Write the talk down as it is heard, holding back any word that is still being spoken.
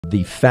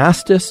The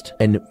fastest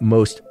and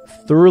most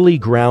thoroughly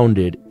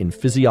grounded in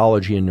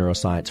physiology and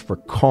neuroscience for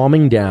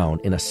calming down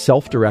in a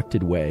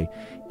self-directed way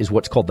is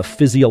what's called the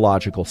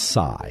physiological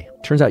sigh.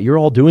 Turns out you're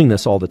all doing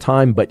this all the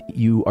time, but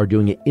you are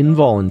doing it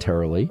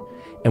involuntarily.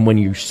 And when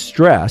you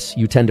stress,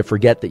 you tend to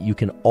forget that you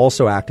can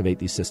also activate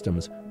these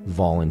systems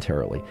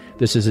voluntarily.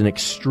 This is an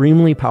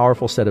extremely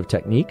powerful set of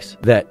techniques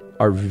that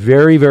are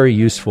very, very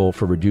useful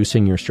for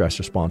reducing your stress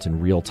response in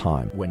real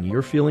time. When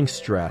you're feeling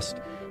stressed,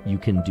 you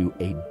can do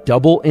a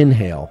double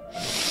inhale,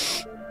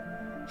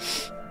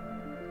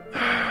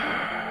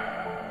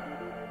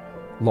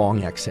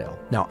 long exhale.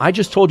 Now, I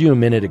just told you a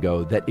minute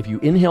ago that if you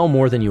inhale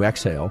more than you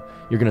exhale,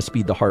 you're going to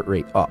speed the heart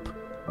rate up,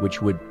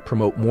 which would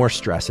promote more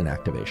stress and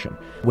activation.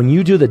 When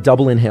you do the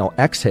double inhale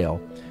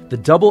exhale, the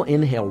double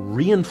inhale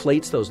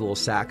reinflates those little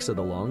sacs of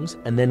the lungs,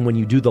 and then when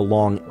you do the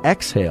long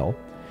exhale,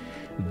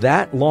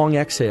 that long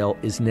exhale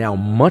is now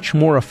much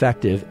more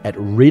effective at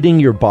ridding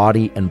your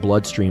body and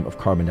bloodstream of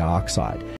carbon dioxide.